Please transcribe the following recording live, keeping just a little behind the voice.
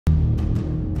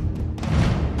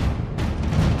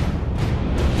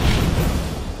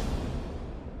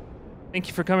Thank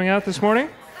you for coming out this morning.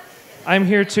 I'm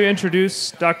here to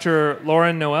introduce Dr.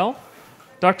 Lauren Noel.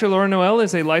 Dr. Lauren Noel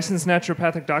is a licensed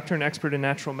naturopathic doctor and expert in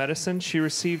natural medicine. She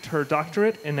received her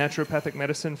doctorate in naturopathic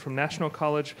medicine from National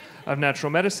College of Natural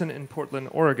Medicine in Portland,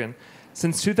 Oregon.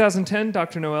 Since 2010,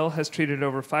 Dr. Noel has treated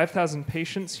over 5,000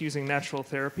 patients using natural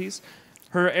therapies.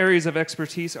 Her areas of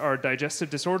expertise are digestive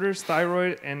disorders,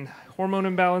 thyroid and hormone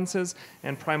imbalances,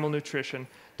 and primal nutrition.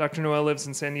 Dr. Noel lives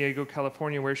in San Diego,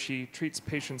 California, where she treats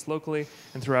patients locally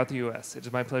and throughout the U.S. It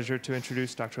is my pleasure to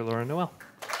introduce Dr. Lauren Noel.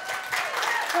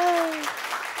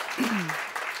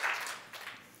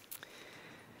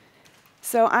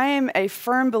 So I am a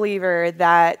firm believer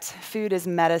that food is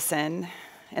medicine,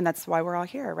 and that's why we're all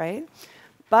here, right?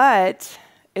 But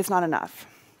it's not enough.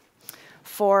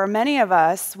 For many of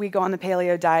us, we go on the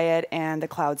paleo diet and the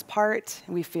clouds part,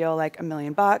 and we feel like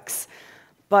 $1,000,000.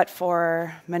 But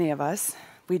for many of us,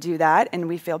 we do that and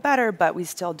we feel better, but we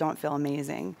still don't feel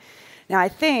amazing. Now, I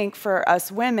think for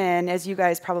us women, as you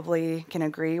guys probably can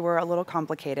agree, we're a little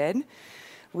complicated.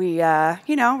 We're a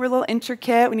little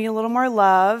intricate. We need a little more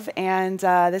love, and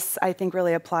this, I think,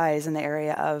 really applies in the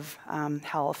area of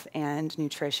health and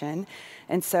nutrition.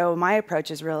 And so my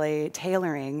approach is really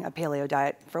tailoring a paleo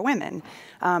diet for women.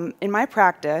 In my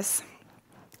practice,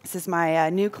 this is my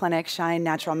new clinic, Shine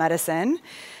Natural Medicine.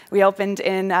 We opened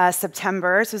in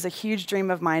September. This was a huge dream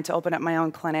of mine to open up my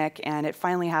own clinic, and it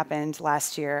finally happened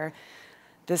last year.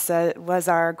 This was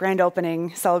our grand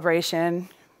opening celebration.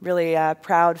 Really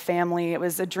proud family. It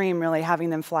was a dream, really,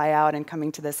 having them fly out and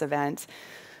coming to this event.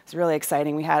 It was really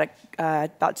exciting. We had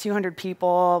about 200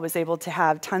 people, was able to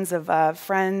have tons of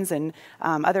friends and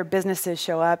other businesses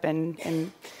show up,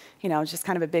 and just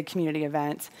kind of a big community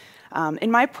event. In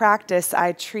my practice,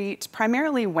 I treat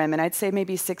primarily women. I'd say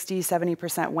maybe 60,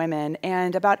 70% women,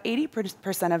 and about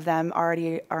 80% of them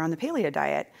already are on the paleo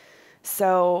diet.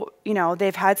 So,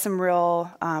 they've had some real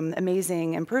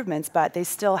amazing improvements, but they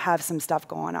still have some stuff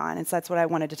going on, and so that's what I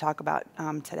wanted to talk about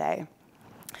today.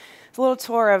 It's a little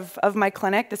tour of my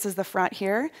clinic. This is the front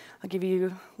here. I'll give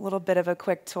you a little bit of a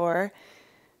quick tour.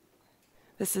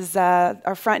 This is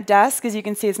our front desk. As you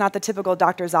can see, it's not the typical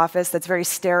doctor's office that's very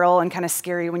sterile and kind of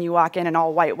scary when you walk in and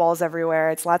all white walls everywhere.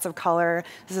 It's lots of color.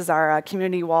 This is our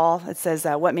community wall. It says,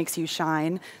 "What makes you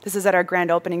shine?" This is at our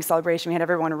grand opening celebration. We had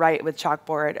everyone write with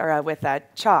chalkboard, or with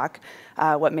chalk,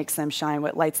 what makes them shine,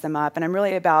 what lights them up. And I'm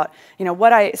really about,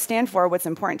 what I stand for, what's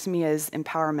important to me is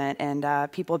empowerment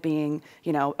and people being,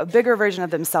 a bigger version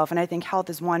of themselves. And I think health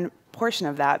is one portion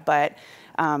of that, but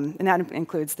and that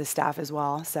includes the staff as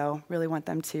well. So really want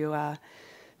them to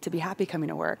be happy coming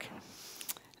to work.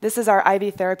 This is our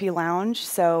IV therapy lounge.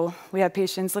 So we have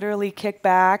patients literally kick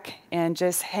back and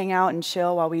just hang out and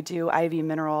chill while we do IV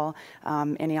mineral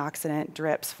antioxidant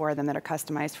drips for them that are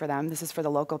customized for them. This is for the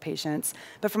local patients.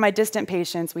 But for my distant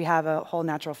patients, we have a whole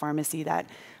natural pharmacy that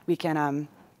we can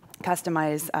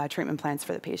customize treatment plans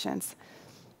for the patients.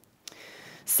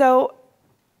 So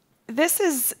this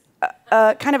is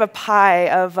kind of a pie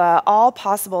of all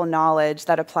possible knowledge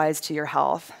that applies to your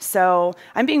health. So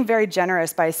I'm being very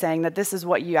generous by saying that this is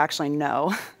what you actually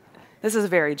know. This is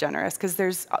very generous because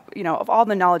there's, of all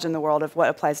the knowledge in the world of what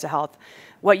applies to health,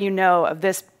 what you know of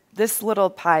this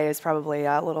little pie is probably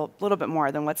a little bit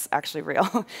more than what's actually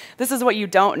real. This is what you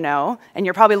don't know, and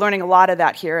you're probably learning a lot of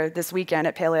that here this weekend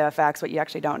at Paleo FX, what you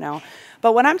actually don't know.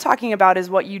 But what I'm talking about is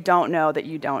what you don't know that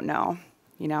you don't know.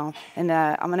 And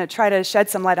I'm going to try to shed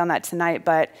some light on that tonight,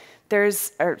 but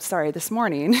this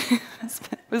morning. It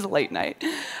was a late night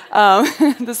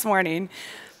this morning.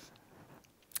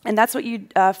 And that's what you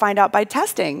find out by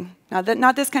testing. Now,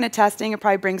 not this kind of testing. It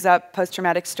probably brings up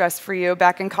post-traumatic stress for you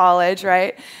back in college,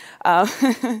 right?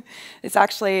 It's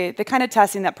actually the kind of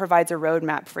testing that provides a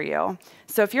roadmap for you.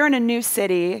 So if you're in a new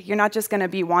city, you're not just going to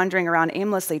be wandering around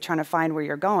aimlessly trying to find where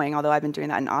you're going, although I've been doing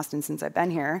that in Austin since I've been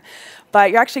here.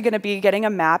 But you're actually going to be getting a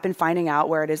map and finding out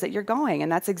where it is that you're going.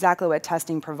 And that's exactly what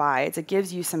testing provides. It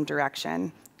gives you some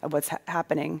direction of what's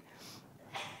happening.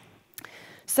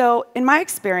 So in my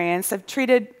experience, I've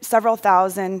treated several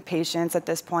thousand patients at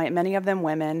this point, many of them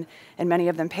women and many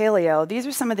of them paleo. These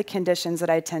are some of the conditions that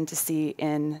I tend to see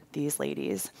in these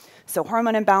ladies. So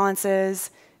hormone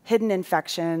imbalances, hidden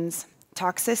infections,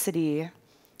 toxicity,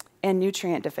 and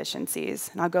nutrient deficiencies.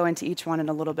 And I'll go into each one in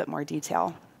a little bit more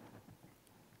detail.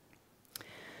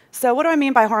 So what do I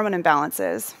mean by hormone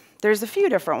imbalances? There's a few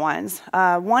different ones.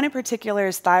 One in particular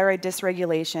is thyroid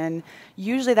dysregulation.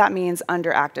 Usually that means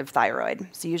underactive thyroid.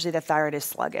 So usually the thyroid is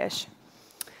sluggish.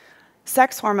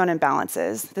 Sex hormone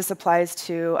imbalances. This applies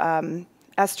to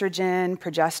estrogen,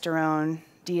 progesterone,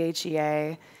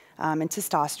 DHEA, and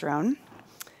testosterone.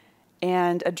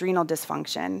 and adrenal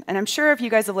dysfunction. And I'm sure if you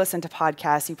guys have listened to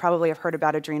podcasts, you probably have heard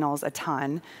about adrenals a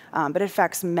ton, but it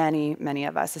affects many, many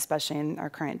of us, especially in our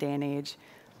current day and age.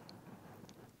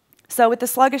 So with the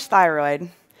sluggish thyroid,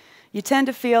 you tend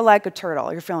to feel like a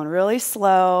turtle. You're feeling really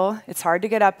slow. It's hard to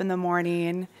get up in the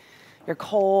morning. You're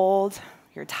cold.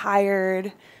 You're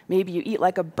tired. Maybe you eat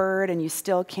like a bird and you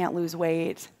still can't lose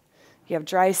weight. You have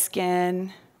dry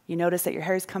skin. You notice that your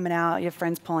hair's coming out. You have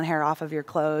friends pulling hair off of your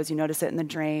clothes. You notice it in the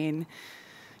drain.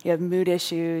 You have mood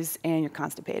issues, and you're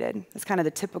constipated. It's kind of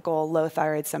the typical low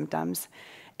thyroid symptoms.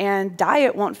 And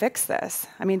diet won't fix this.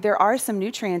 I mean, there are some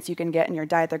nutrients you can get in your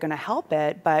diet that are going to help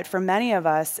it, but for many of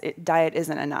us, diet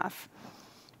isn't enough.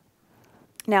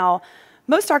 Now,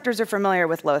 most doctors are familiar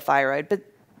with low thyroid, but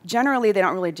generally they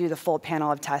don't really do the full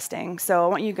panel of testing. So I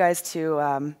want you guys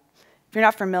to if you're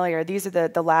not familiar, these are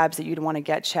the labs that you'd want to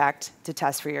get checked to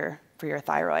test for your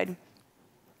thyroid.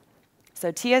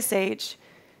 So TSH,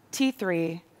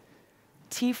 T3,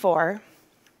 T4,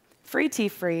 free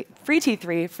T3,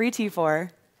 free T4,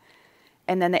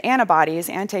 and then the antibodies,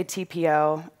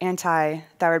 anti-TPO,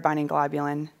 anti-thyroid binding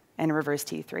globulin, and reverse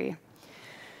T3.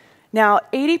 Now,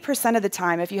 80% of the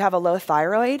time, if you have a low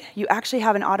thyroid, you actually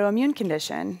have an autoimmune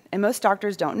condition, and most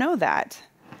doctors don't know that.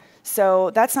 So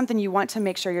that's something you want to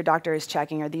make sure your doctor is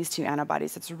checking are these two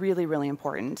antibodies. It's really, really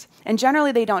important. And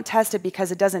generally, they don't test it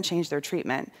because it doesn't change their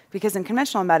treatment. Because in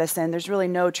conventional medicine, there's really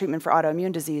no treatment for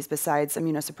autoimmune disease besides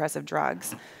immunosuppressive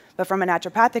drugs. But from a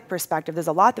naturopathic perspective, there's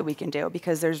a lot that we can do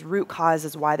because there's root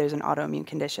causes why there's an autoimmune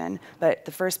condition. But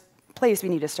the first place we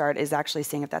need to start is actually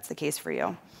seeing if that's the case for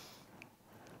you.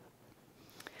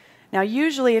 Now,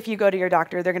 usually if you go to your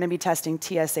doctor, they're going to be testing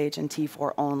TSH and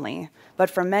T4 only. But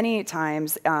for many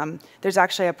times, there's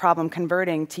actually a problem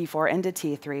converting T4 into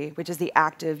T3, which is the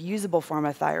active, usable form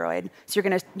of thyroid. So you're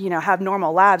going to have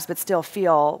normal labs, but still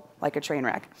feel like a train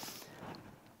wreck.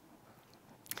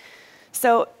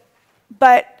 So,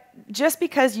 but just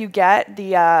because you get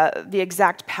the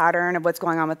exact pattern of what's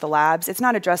going on with the labs, it's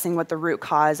not addressing what the root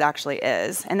cause actually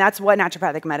is. And that's what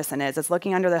naturopathic medicine is. It's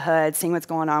looking under the hood, seeing what's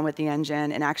going on with the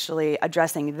engine, and actually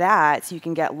addressing that so you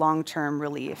can get long-term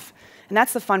relief. And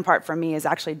that's the fun part for me, is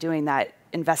actually doing that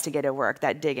investigative work,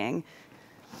 that digging.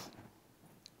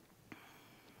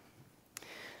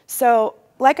 So,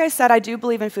 like I said, I do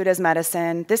believe in food as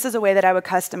medicine. This is a way that I would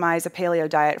customize a paleo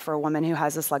diet for a woman who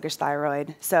has a sluggish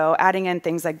thyroid. So adding in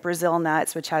things like Brazil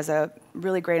nuts, which has a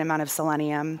really great amount of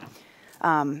selenium,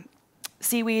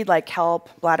 seaweed like kelp,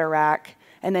 bladderwrack,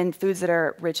 and then foods that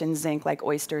are rich in zinc like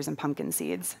oysters and pumpkin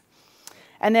seeds.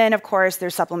 And then, of course,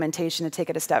 there's supplementation to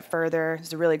take it a step further.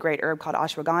 There's a really great herb called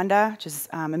ashwagandha, which is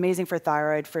amazing for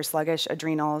thyroid, for sluggish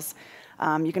adrenals.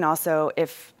 You can also,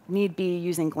 if need be,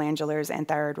 using glandulars and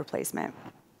thyroid replacement.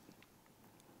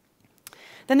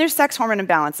 Then there's sex hormone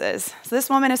imbalances. So this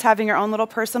woman is having her own little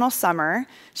personal summer.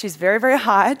 She's very, very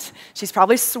hot. She's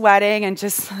probably sweating and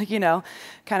just, kind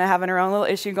of having her own little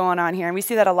issue going on here. And we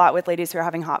see that a lot with ladies who are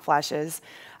having hot flashes.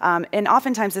 And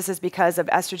oftentimes this is because of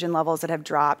estrogen levels that have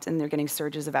dropped and they're getting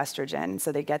surges of estrogen,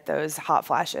 so they get those hot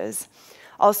flashes.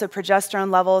 Also, progesterone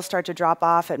levels start to drop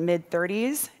off at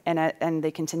mid-30s, and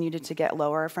they continue to get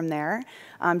lower from there.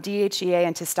 DHEA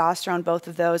and testosterone, both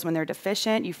of those, when they're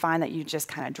deficient, you find that you're just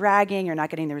kind of dragging, you're not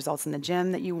getting the results in the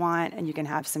gym that you want, and you can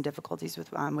have some difficulties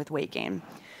with weight gain.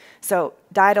 So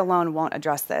diet alone won't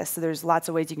address this. So there's lots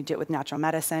of ways you can do it with natural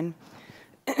medicine.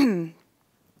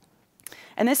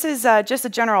 And this is just a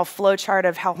general flow chart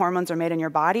of how hormones are made in your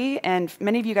body. And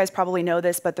many of you guys probably know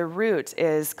this, but the root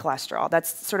is cholesterol.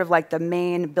 That's sort of like the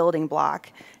main building block.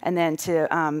 And then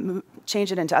to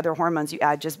change it into other hormones, you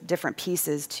add just different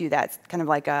pieces to that, it's kind of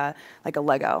like a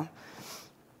Lego.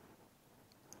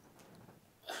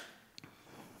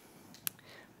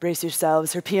 Brace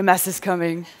yourselves, her PMS is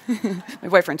coming. My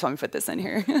boyfriend told me to put this in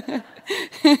here.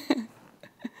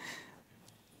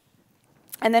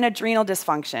 And then adrenal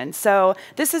dysfunction. So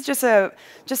this is just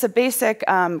a basic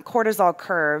cortisol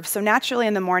curve. So naturally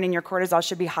in the morning, your cortisol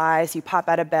should be high, so you pop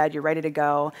out of bed, you're ready to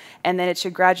go, and then it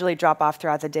should gradually drop off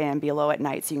throughout the day and be low at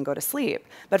night so you can go to sleep.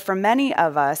 But for many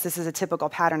of us, this is a typical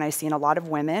pattern I see in a lot of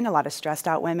women, a lot of stressed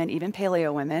out women, even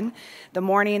paleo women. The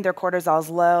morning, their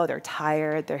cortisol's low, they're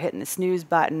tired, they're hitting the snooze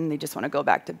button, they just want to go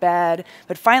back to bed.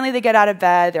 But finally they get out of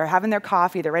bed, they're having their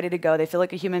coffee, they're ready to go, they feel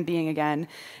like a human being again.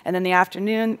 And then the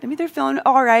afternoon, maybe they're feeling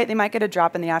all right. They might get a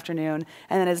drop in the afternoon.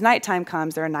 And then as nighttime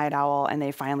comes, they're a night owl, and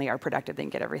they finally are productive. They can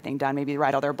get everything done, maybe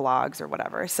write all their blogs or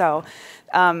whatever. So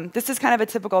this is kind of a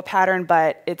typical pattern,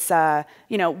 but it's,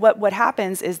 what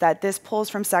happens is that this pulls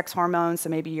from sex hormones. So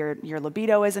maybe your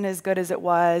libido isn't as good as it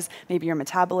was. Maybe your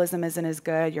metabolism isn't as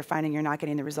good. You're finding you're not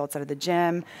getting the results out of the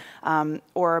gym.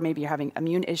 Or maybe you're having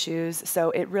immune issues.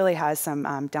 So it really has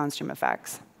some downstream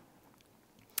effects.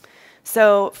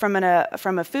 So from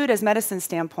a food as medicine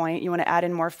standpoint, you want to add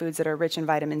in more foods that are rich in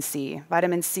vitamin C.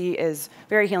 Vitamin C is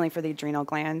very healing for the adrenal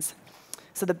glands.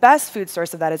 So the best food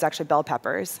source of that is actually bell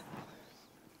peppers.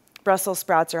 Brussels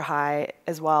sprouts are high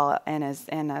as well, and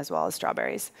as well as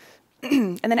strawberries.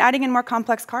 And then adding in more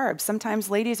complex carbs. Sometimes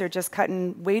ladies are just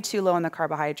cutting way too low on the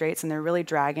carbohydrates, and they're really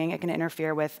dragging. It can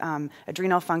interfere with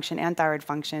adrenal function and thyroid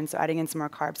function, so adding in some more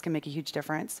carbs can make a huge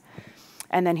difference.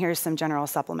 And then here's some general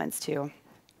supplements too.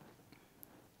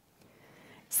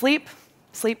 Sleep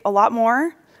a lot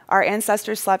more. Our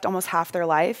ancestors slept almost half their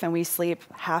life, and we sleep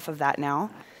half of that now.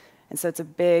 And so it's a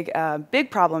big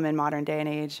problem in modern day and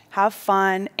age. Have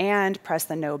fun and press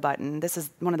the no button. This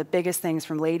is one of the biggest things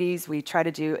from ladies. We try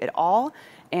to do it all,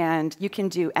 and you can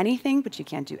do anything, but you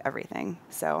can't do everything.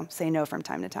 So say no from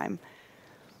time to time.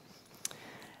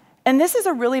 And this is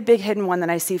a really big hidden one that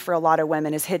I see for a lot of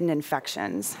women is hidden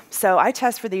infections. So I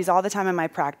test for these all the time in my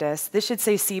practice. This should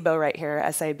say SIBO right here,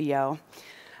 S-I-B-O.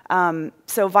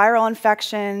 So viral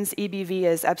infections, EBV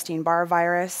is Epstein-Barr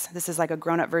virus. This is like a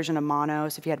grown-up version of mono.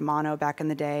 So if you had mono back in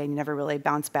the day and you never really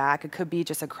bounced back, it could be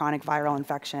just a chronic viral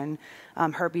infection.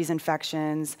 Herpes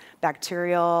infections,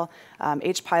 bacterial,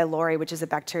 H. pylori, which is a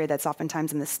bacteria that's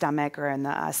oftentimes in the stomach or in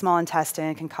the small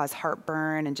intestine, can cause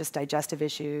heartburn and just digestive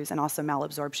issues and also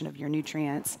malabsorption of your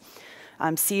nutrients.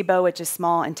 SIBO, which is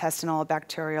small intestinal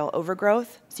bacterial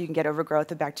overgrowth. So you can get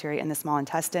overgrowth of bacteria in the small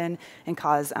intestine and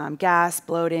cause gas,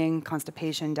 bloating,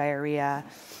 constipation, diarrhea.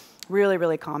 Really,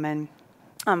 really common.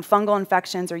 Fungal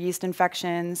infections or yeast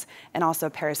infections, and also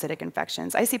parasitic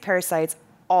infections. I see parasites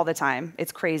all the time.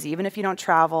 It's crazy. Even if you don't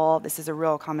travel, this is a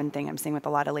real common thing I'm seeing with a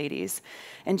lot of ladies.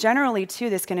 And generally, too,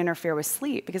 this can interfere with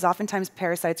sleep because oftentimes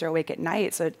parasites are awake at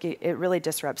night, so it really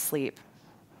disrupts sleep.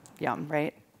 Yum,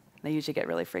 right? They usually get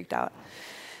really freaked out.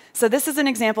 So this is an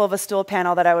example of a stool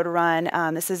panel that I would run.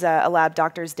 This is a lab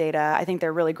doctor's data. I think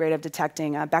they're really great at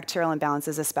detecting bacterial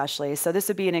imbalances especially. So this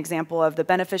would be an example of the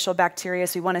beneficial bacteria.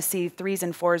 So we want to see 3s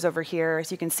and 4s over here.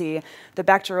 So you can see the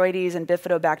Bacteroides and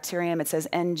Bifidobacterium. It says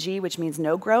NG, which means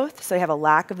no growth. So you have a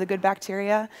lack of the good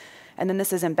bacteria. And then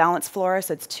this is imbalanced flora,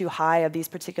 so it's too high of these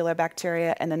particular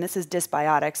bacteria. And then this is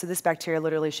dysbiotic, so this bacteria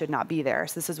literally should not be there.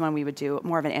 So this is when we would do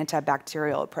more of an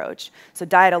antibacterial approach. So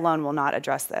diet alone will not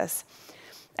address this.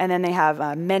 And then they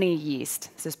have many yeast.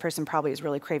 So this person probably is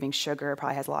really craving sugar,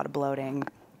 probably has a lot of bloating.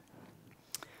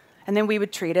 And then we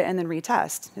would treat it and then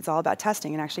retest. It's all about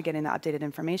testing and actually getting the updated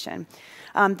information.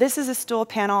 This is a stool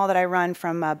panel that I run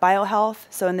from BioHealth.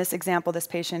 So in this example, this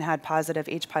patient had positive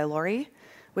H. pylori,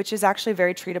 which is actually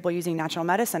very treatable using natural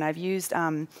medicine. I've used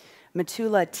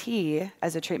Matula tea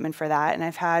as a treatment for that, and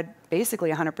I've had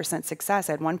basically 100% success.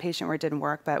 I had one patient where it didn't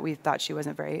work, but we thought she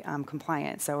wasn't very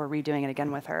compliant, so we're redoing it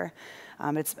again with her.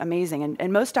 It's amazing,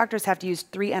 and most doctors have to use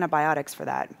 3 antibiotics for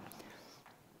that.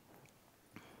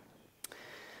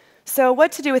 So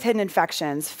what to do with hidden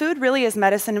infections? Food really is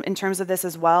medicine in terms of this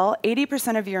as well.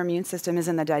 80% of your immune system is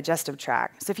in the digestive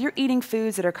tract. So if you're eating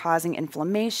foods that are causing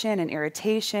inflammation and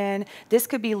irritation, this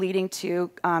could be leading to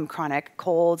chronic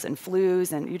colds and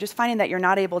flus, and you're just finding that you're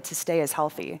not able to stay as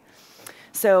healthy.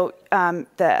 So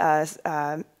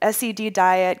the SED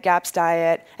diet, GAPS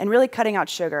diet, and really cutting out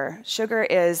sugar. Sugar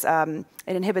is, it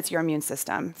inhibits your immune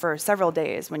system for several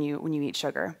days when you eat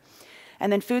sugar.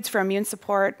 And then foods for immune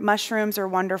support. Mushrooms are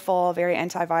wonderful, very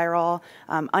antiviral.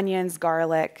 Onions,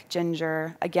 garlic,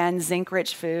 ginger. Again,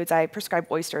 zinc-rich foods. I prescribe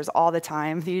oysters all the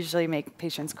time. They usually make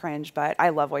patients cringe, but I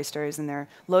love oysters, and they're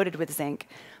loaded with zinc.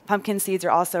 Pumpkin seeds are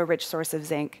also a rich source of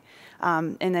zinc.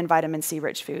 And then vitamin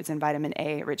C-rich foods and vitamin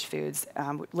A-rich foods.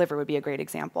 Liver would be a great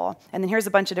example. And then here's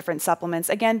a bunch of different supplements.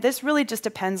 Again, this really just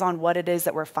depends on what it is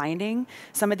that we're finding.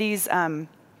 Some of these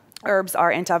herbs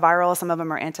are antiviral, some of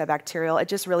them are antibacterial. It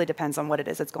just really depends on what it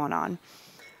is that's going on.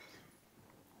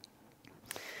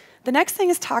 The next thing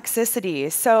is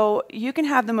toxicity. So you can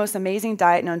have the most amazing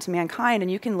diet known to mankind,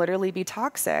 and you can literally be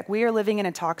toxic. We are living in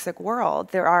a toxic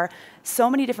world. There are so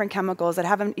many different chemicals that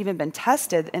haven't even been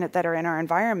tested that are in our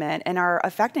environment and are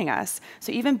affecting us.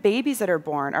 So even babies that are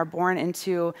born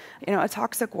into a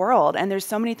toxic world. And there's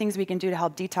so many things we can do to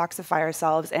help detoxify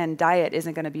ourselves, and diet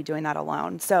isn't going to be doing that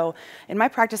alone. So in my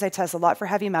practice, I test a lot for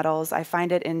heavy metals. I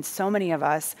find it in so many of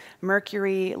us: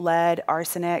 mercury, lead,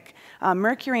 arsenic.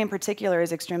 Mercury in particular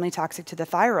is extremely toxic to the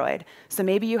thyroid. So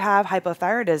maybe you have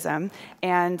hypothyroidism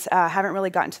and haven't really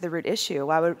gotten to the root issue.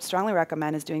 What I would strongly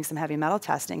recommend is doing some heavy metal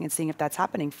testing and seeing if that's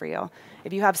happening for you.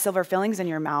 If you have silver fillings in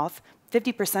your mouth,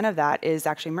 50% of that is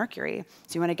actually mercury.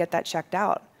 So you want to get that checked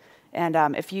out. And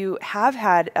if you have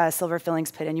had silver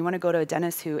fillings put in, you want to go to a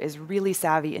dentist who is really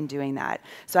savvy in doing that.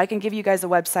 So I can give you guys a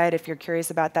website if you're curious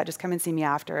about that. Just come and see me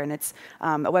after. And it's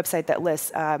a website that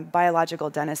lists biological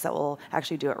dentists that will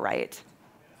actually do it right.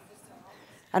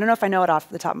 I don't know if I know it off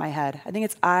the top of my head. I think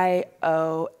it's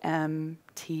IOMT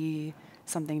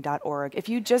something.org. If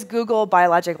you just Google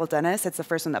biological dentist, it's the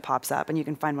first one that pops up, and you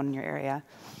can find one in your area.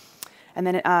 And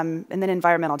then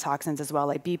environmental toxins as well,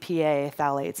 like BPA,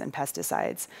 phthalates, and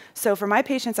pesticides. So for my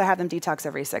patients, I have them detox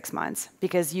every 6 months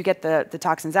because you get the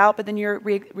toxins out, but then you're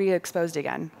re-exposed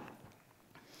again.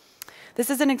 This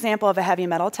is an example of a heavy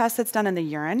metal test that's done in the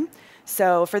urine.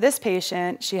 So for this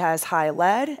patient, she has high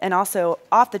lead and also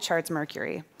off the charts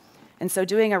mercury. And so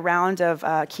doing a round of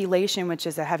chelation, which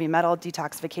is a heavy metal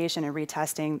detoxification and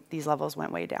retesting, these levels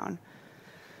went way down.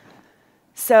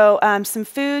 So some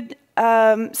food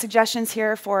suggestions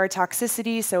here for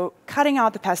toxicity. So cutting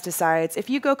out the pesticides. If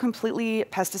you go completely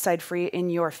pesticide-free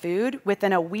in your food,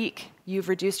 within a week, you've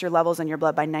reduced your levels in your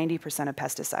blood by 90% of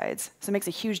pesticides. So it makes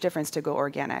a huge difference to go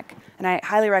organic. And I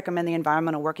highly recommend the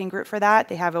Environmental Working Group for that.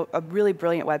 They have a really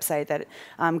brilliant website that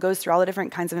goes through all the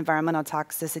different kinds of environmental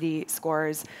toxicity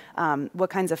scores, what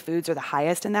kinds of foods are the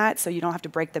highest in that, so you don't have to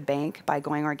break the bank by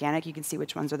going organic. You can see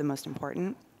which ones are the most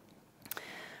important.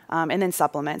 And then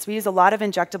supplements. We use a lot of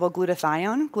injectable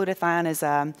glutathione. Glutathione is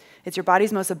it's your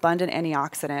body's most abundant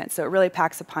antioxidant, so it really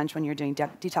packs a punch when you're doing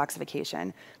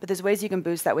detoxification. But there's ways you can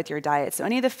boost that with your diet. So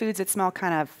any of the foods that smell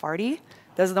kind of farty,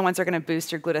 those are the ones that are going to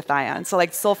boost your glutathione. So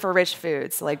like sulfur-rich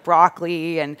foods, so like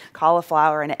broccoli and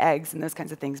cauliflower and eggs and those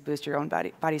kinds of things boost your own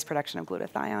body's production of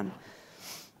glutathione.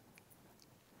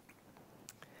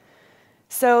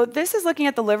 So this is looking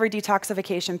at the liver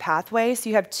detoxification pathway. So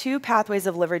you have two pathways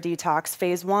of liver detox,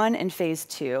 phase 1 and phase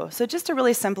 2. So just to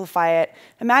really simplify it,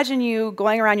 imagine you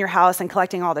going around your house and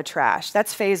collecting all the trash.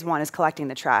 That's phase 1, is collecting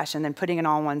the trash and then putting it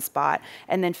all in one spot.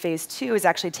 And then phase 2 is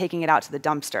actually taking it out to the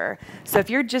dumpster. So if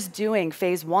you're just doing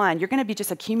phase 1, you're going to be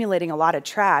just accumulating a lot of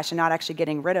trash and not actually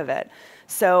getting rid of it.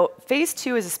 So phase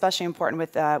 2 is especially important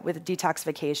with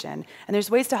detoxification, and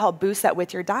there's ways to help boost that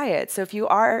with your diet. So if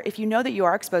you know that you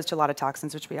are exposed to a lot of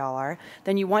toxins, which we all are,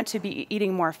 then you want to be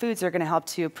eating more foods that are going to help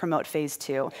to promote phase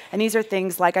 2. And these are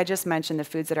things, like I just mentioned, the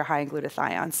foods that are high in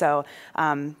glutathione. So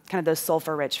kind of those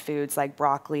sulfur-rich foods like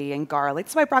broccoli and garlic.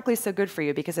 That's why broccoli is so good for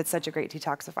you, because it's such a great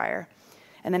detoxifier.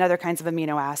 And then other kinds of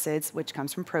amino acids, which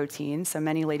comes from protein. So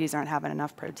many ladies aren't having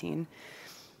enough protein.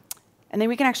 And then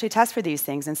we can actually test for these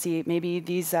things and see maybe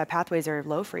these pathways are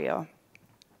low for you.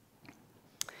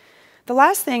 The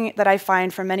last thing that I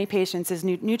find from many patients is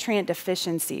nutrient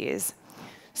deficiencies.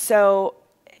 So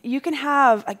you can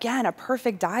have, again, a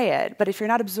perfect diet, but if you're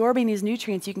not absorbing these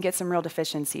nutrients, you can get some real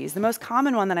deficiencies. The most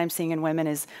common one that I'm seeing in women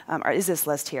is this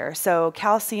list here. So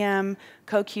calcium,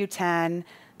 CoQ10.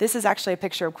 This is actually a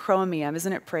picture of chromium.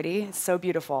 Isn't it pretty? It's so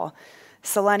beautiful.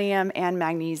 Selenium and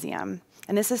magnesium.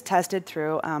 And this is tested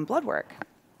through blood work.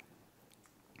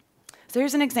 So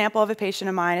here's an example of a patient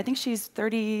of mine. I think she's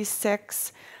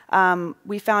 36.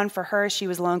 We found for her she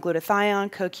was low in glutathione,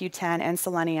 CoQ10, and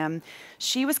selenium.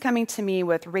 She was coming to me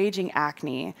with raging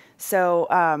acne.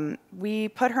 So we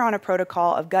put her on a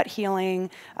protocol of gut healing,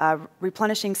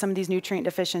 replenishing some of these nutrient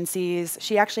deficiencies.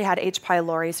 She actually had H.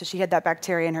 pylori, so she had that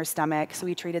bacteria in her stomach. So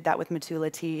we treated that with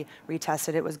Matula tea,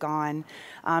 retested, it was gone.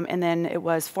 And then it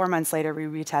was 4 months later we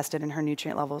retested and her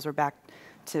nutrient levels were back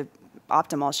to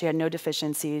optimal. She had no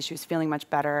deficiencies. She was feeling much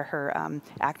better. Her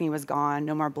acne was gone,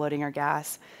 no more bloating or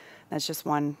gas. That's just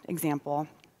one example.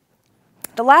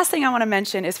 The last thing I want to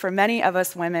mention is for many of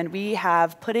us women, we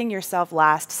have putting yourself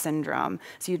last syndrome.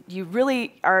 So you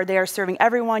really are there serving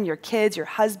everyone, your kids, your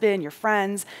husband, your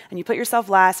friends, and you put yourself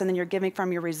last and then you're giving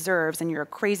from your reserves and you're a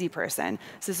crazy person.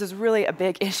 So this is really a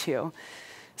big issue.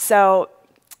 So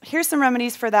here's some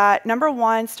remedies for that. Number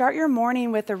 1, start your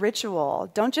morning with a ritual.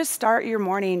 Don't just start your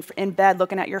morning in bed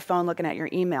looking at your phone, looking at your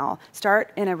email.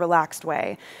 Start in a relaxed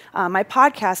way. My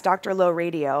podcast, Dr. Low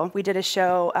Radio, we did a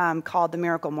show called The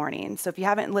Miracle Morning. So if you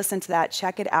haven't listened to that,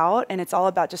 check it out. And it's all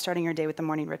about just starting your day with the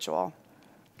morning ritual.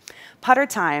 Putter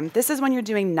time. This is when you're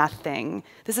doing nothing.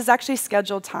 This is actually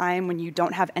scheduled time when you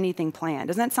don't have anything planned.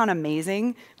 Doesn't that sound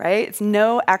amazing, right? It's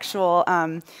no actual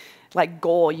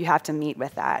goal you have to meet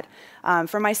with that.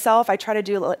 For myself, I try to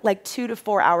do like 2 to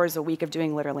 4 hours a week of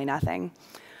doing literally nothing.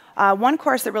 One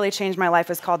course that really changed my life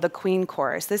was called the Queen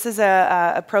course. This is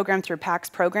a program through PAX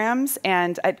Programs,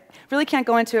 and I really can't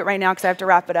go into it right now because I have to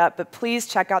wrap it up, but please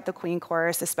check out the Queen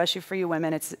course, especially for you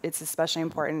women. It's especially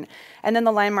important. And then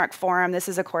the Landmark Forum, this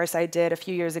is a course I did a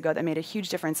few years ago that made a huge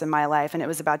difference in my life, and it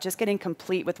was about just getting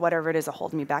complete with whatever it is that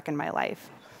holds me back in my life.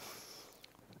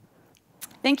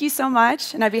 Thank you so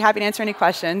much, and I'd be happy to answer any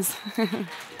questions.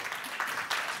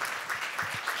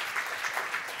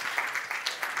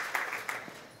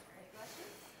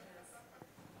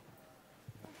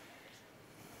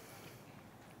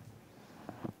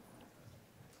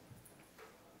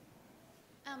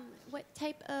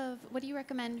 What do you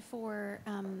recommend for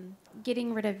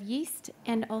getting rid of yeast?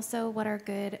 And also, what are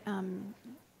good,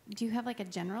 do you have like a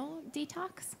general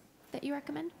detox that you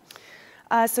recommend?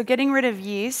 So getting rid of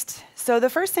yeast. So the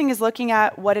first thing is looking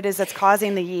at what it is that's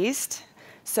causing the yeast.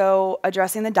 So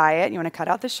addressing the diet, you want to cut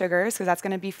out the sugars because that's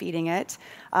going to be feeding it.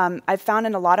 I've found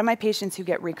in a lot of my patients who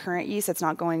get recurrent yeast, it's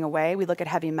not going away. We look at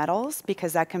heavy metals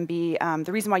because that can be,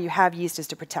 the reason why you have yeast is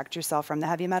to protect yourself from the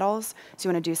heavy metals. So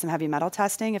you want to do some heavy metal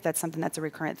testing if that's something that's a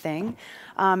recurrent thing.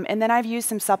 And then I've used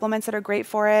some supplements that are great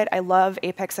for it. I love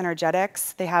Apex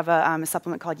Energetics. They have a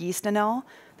supplement called Yeastanil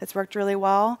that's worked really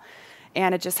well.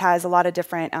 And it just has a lot of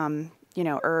different,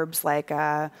 herbs like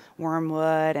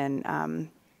wormwood and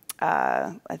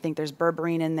I think there's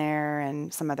berberine in there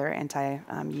and some other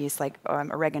anti-yeast like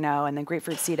oregano and then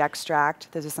grapefruit seed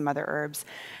extract. Those are some other herbs.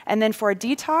 And then for a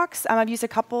detox, I've used a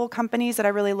couple companies that I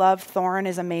really love. Thorne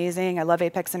is amazing. I love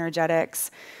Apex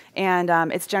Energetics. And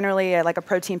it's generally like a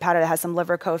protein powder that has some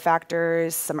liver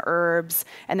cofactors, some herbs,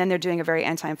 and then they're doing a very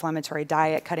anti-inflammatory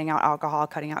diet, cutting out alcohol,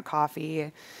 cutting out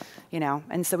coffee,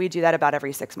 And so we do that about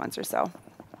every 6 months or so.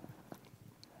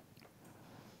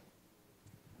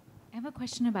 I have a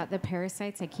question about the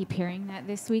parasites. I keep hearing that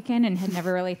this weekend and had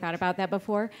never really thought about that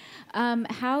before. Can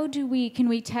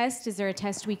we test? Is there a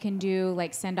test we can do,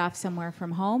 like send off somewhere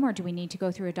from home, or do we need to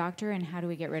go through a doctor, and how do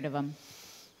we get rid of them?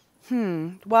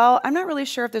 Well, I'm not really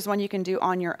sure if there's one you can do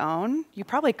on your own. You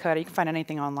probably could. You can find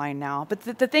anything online now. But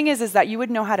the thing is that you would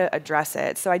know how to address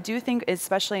it. So I do think,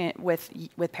 especially with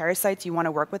parasites, you want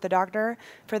to work with a doctor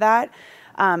for that.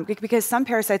 Because some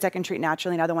parasites I can treat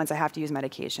naturally and other ones I have to use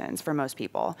medications for most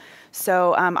people.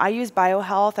 So I use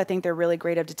BioHealth. I think they're really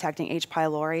great at detecting H.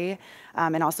 pylori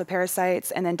and also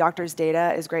parasites. And then Doctor's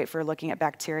Data is great for looking at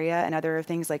bacteria and other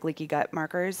things like leaky gut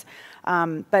markers.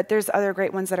 But there's other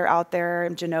great ones that are out there.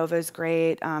 Genova is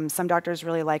great. Some doctors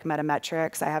really like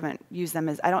Metametrics. I haven't used them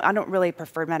I don't really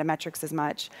prefer Metametrics as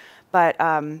much. But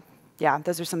yeah,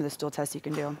 those are some of the stool tests you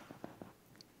can do.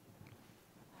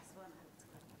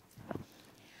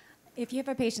 If you have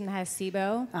a patient that has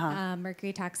SIBO,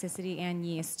 mercury toxicity, and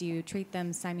yeast, do you treat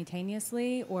them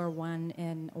simultaneously or one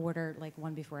in order, like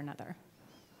one before another?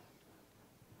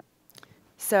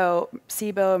 So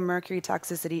SIBO, mercury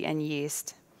toxicity, and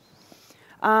yeast.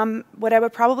 What I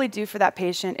would probably do for that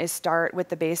patient is start with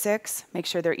the basics, make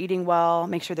sure they're eating well,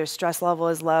 make sure their stress level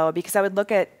is low, because I would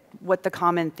look at what the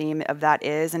common theme of that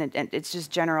is, and it's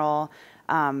just general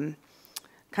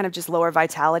kind of just lower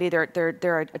vitality.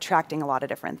 They're attracting a lot of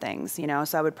different things,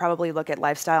 So I would probably look at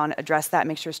lifestyle and address that,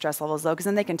 make sure stress level is low, because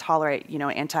then they can tolerate,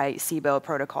 anti-SIBO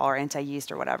protocol or anti-yeast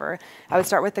or whatever. I would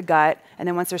start with the gut, and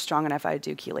then once they're strong enough, I would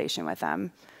do chelation with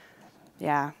them.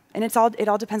 Yeah, and it all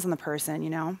depends on the person,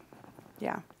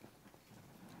 Yeah.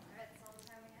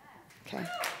 Okay.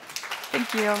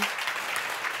 Thank you.